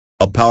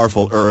A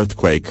powerful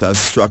earthquake has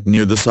struck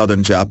near the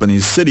southern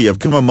Japanese city of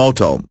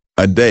Kumamoto,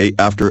 a day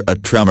after a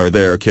tremor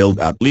there killed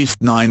at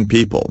least 9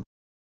 people.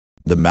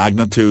 The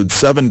magnitude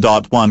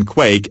 7.1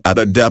 quake at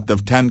a depth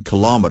of 10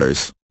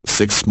 kilometers,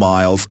 6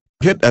 miles,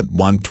 hit at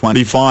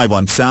 1:25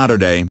 on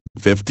Saturday,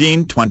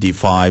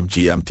 15:25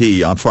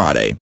 GMT on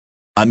Friday.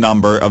 A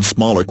number of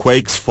smaller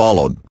quakes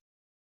followed.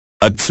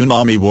 A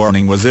tsunami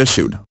warning was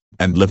issued,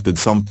 and lifted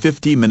some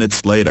 50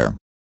 minutes later.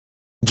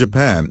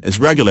 Japan is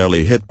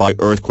regularly hit by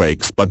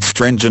earthquakes, but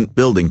stringent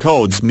building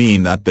codes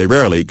mean that they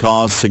rarely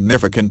cause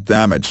significant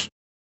damage.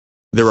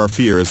 There are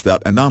fears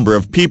that a number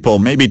of people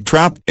may be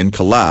trapped in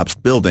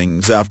collapsed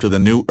buildings after the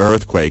new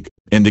earthquake,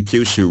 in the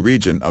Kyushu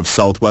region of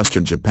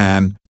southwestern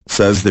Japan,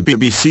 says the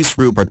BBC's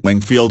Rupert.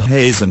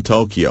 Wingfield-Hayes in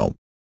Tokyo.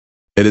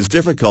 It is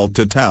difficult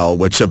to tell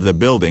which of the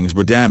buildings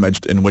were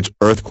damaged in which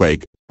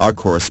earthquake, our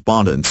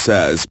correspondent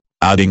says,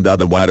 adding that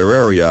a wider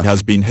area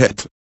has been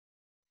hit.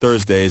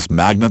 Thursday's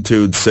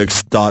magnitude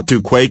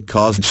 6.2 quake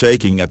caused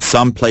shaking at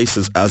some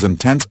places as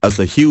intense as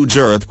the huge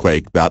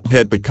earthquake that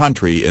hit the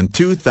country in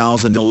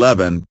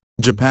 2011,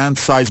 Japan's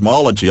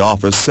seismology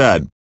office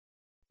said.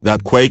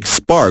 That quake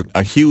sparked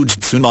a huge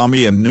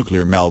tsunami and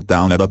nuclear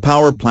meltdown at a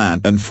power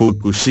plant in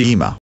Fukushima.